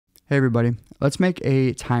Hey everybody, let's make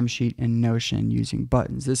a timesheet in Notion using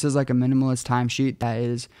buttons. This is like a minimalist timesheet. That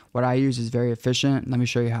is what I use, is very efficient. Let me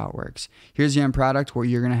show you how it works. Here's the end product, what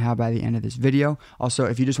you're gonna have by the end of this video. Also,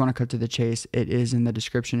 if you just wanna cut to the chase, it is in the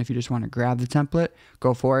description. If you just wanna grab the template,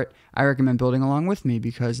 go for it. I recommend building along with me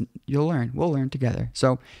because you'll learn, we'll learn together.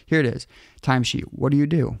 So here it is, timesheet. What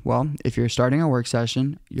do? Well, if you're starting a work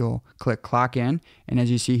session, you'll click clock in. And as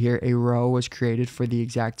you see here, a row was created for the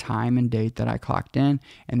exact time and date that I clocked in.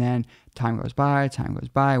 And then time goes by,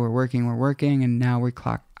 we're working, and now we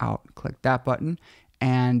clock out. Click that button,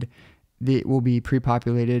 and it will be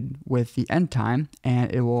pre-populated with the end time,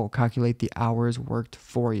 and it will calculate the hours worked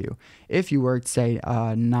for you. If you worked, say,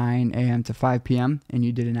 9 a.m. to 5 p.m., and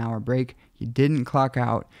you did an hour break, you didn't clock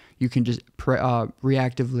out, you can just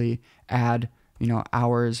reactively add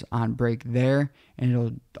hours on break there, and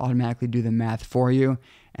it'll automatically do the math for you.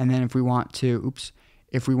 And then if we want to,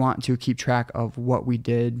 keep track of what we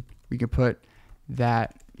did, we can put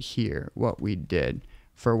that here, what we did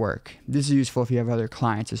for work. This is useful if you have other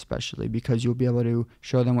clients, especially because you'll be able to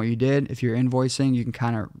show them what you did. If you're invoicing, you can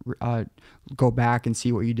kind of go back and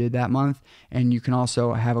see what you did that month. And you can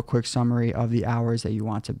also have a quick summary of the hours that you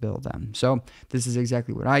want to bill them. So this is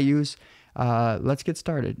exactly what I use. Let's get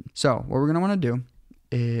started. So what we're gonna wanna do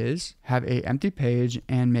is have a empty page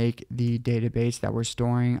and make the database that we're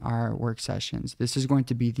storing our work sessions. This is going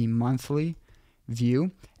to be the monthly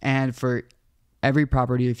view, and for every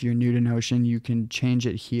property, if you're new to Notion, you can change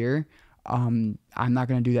it here. I'm not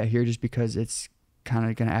going to do that here just because it's kind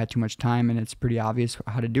of going to add too much time and it's pretty obvious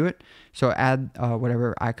how to do it. So add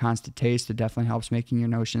whatever icons to taste. It definitely helps making your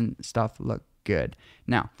Notion stuff look good.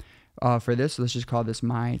 Now, for this, let's just call this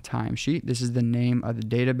my timesheet. This is the name of the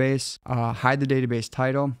database. Hide the database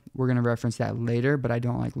title. We're going to reference that later, but I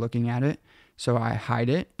don't like looking at it, so I hide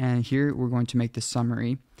it. And here we're going to make the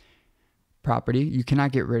summary property. You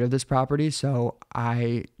cannot get rid of this property, so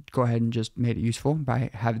I go ahead and just made it useful by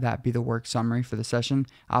have that be the work summary for the session.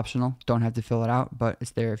 Optional, don't have to fill it out, but it's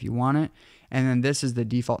there if you want it. And then this is the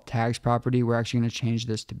default tags property. We're actually going to change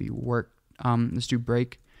this to be work. Let's do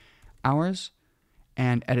break hours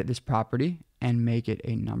and edit this property and make it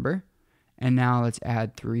a number. And now let's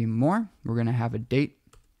add 3 more. We're going to have a date.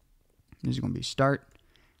 This is going to be start.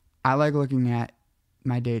 I like looking at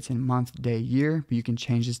my dates in month, day, year, but you can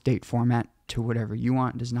change this date format to whatever you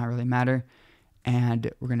want. It does not really matter.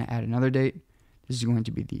 And we're going to add another date. This is going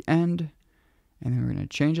to be the end, and then we're going to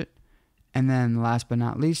change it. And then last but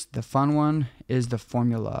not least, the fun one is the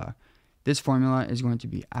formula. This formula is going to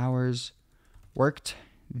be hours worked.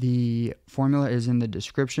 The formula is in the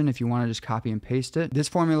description if you want to just copy and paste it. This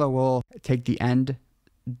formula will take the end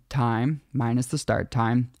time minus the start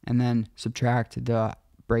time and then subtract the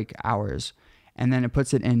break hours. And then it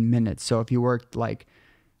puts it in minutes. So if you worked like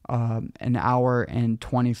an hour and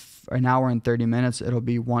 30 minutes, it'll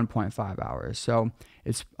be 1.5 hours. So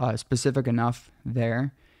it's specific enough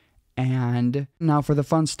there. And now for the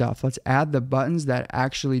fun stuff, let's add the buttons that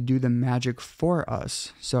actually do the magic for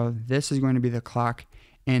us. So this is going to be the clock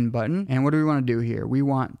in button. And what do we want to do here? We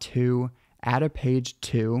want to add a page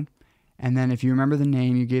 2. And then if you remember the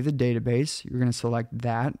name you gave the database, you're going to select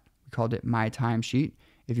that. We called it my timesheet,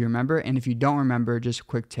 if you remember. And if you don't remember, just a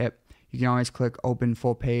quick tip, you can always click open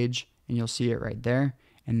full page and you'll see it right there.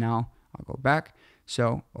 And now I'll go back.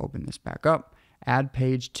 So open this back up, add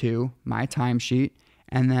page 2, my timesheet,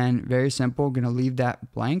 and then very simple, going to leave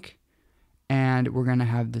that blank. And we're going to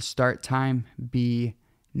have the start time be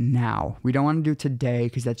now. We don't want to do today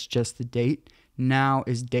because that's just the date. Now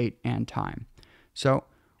is date and time. So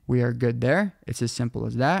we are good there. It's as simple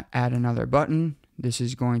as that. Add another button. This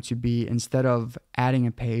is going to be, instead of adding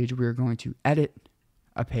a page, we're going to edit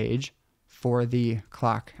a page for the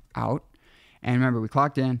clock out. And remember, we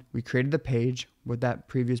clocked in, we created the page, what that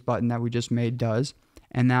previous button that we just made does.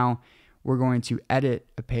 And now we're going to edit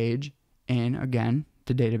a page in, again,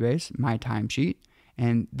 the database, my timesheet.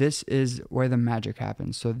 And this is where the magic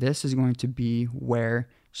happens. So this is going to be where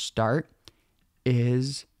start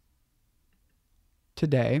is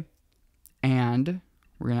today. And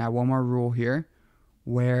we're going to add one more rule here,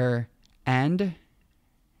 where end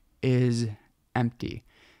is empty.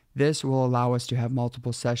 This will allow us to have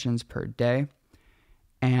multiple sessions per day.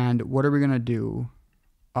 And what are we going to do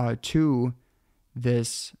to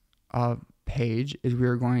this page is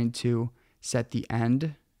we're going to set the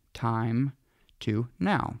end time to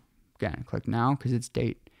now. Again, click now because it's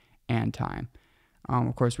date and time.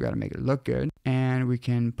 Of course, we got to make it look good. And we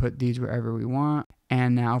can put these wherever we want.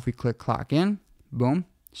 And now if we click clock in, boom,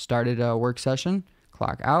 started a work session.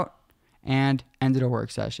 Clock out, and ended a work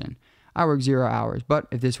session. I work 0 hours, but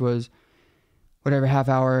if this was whatever half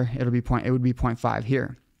hour, it would be 0.5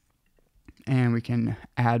 here. and we can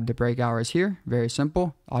add the break hours here. Very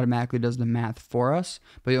simple, automatically does the math for us,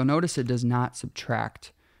 but you'll notice it does not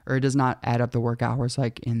subtract, or it does not add up the work hours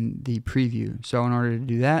like in the preview. So in order to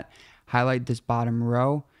do that, highlight this bottom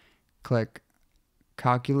row, click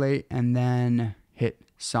calculate, and then hit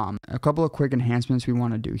sum. A couple of quick enhancements we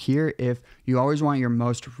want to do here. If you always want your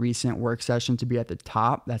most recent work session to be at the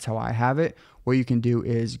top, that's how I have it. What you can do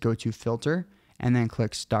is go to filter and then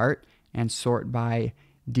click start and sort by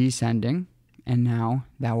descending, and now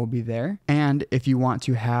that will be there. And if you want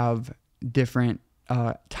to have different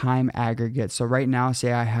time aggregates, so right now,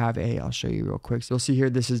 say I have I'll show you real quick. So you'll see here,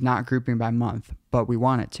 this is not grouping by month, but we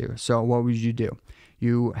want it to. So what would you do?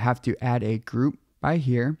 You have to add a group by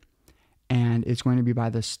here, and it's going to be by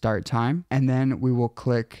the start time. And then we will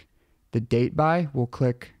click the date by, we'll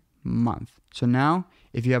click month. So now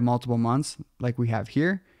if you have multiple months like we have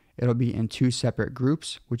here, it'll be in 2 separate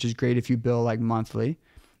groups, which is great if you bill like monthly.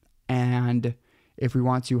 And if we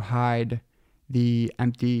want to hide the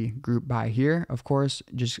empty group by here, of course,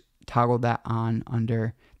 just toggle that on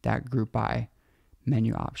under that group by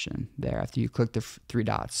menu option there after you click the 3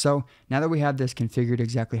 dots. So now that we have this configured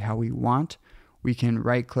exactly how we want, we can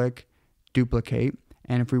right click, duplicate,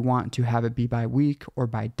 and if we want to have it be by week or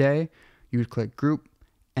by day, you would click group,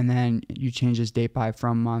 and then you change this date by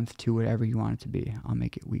from month to whatever you want it to be. I'll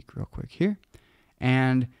make it week real quick here.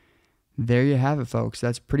 And there you have it, folks.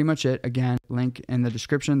 That's pretty much it. Again, link in the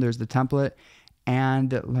description. There's the template.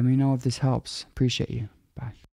 And let me know if this helps. Appreciate you. Bye.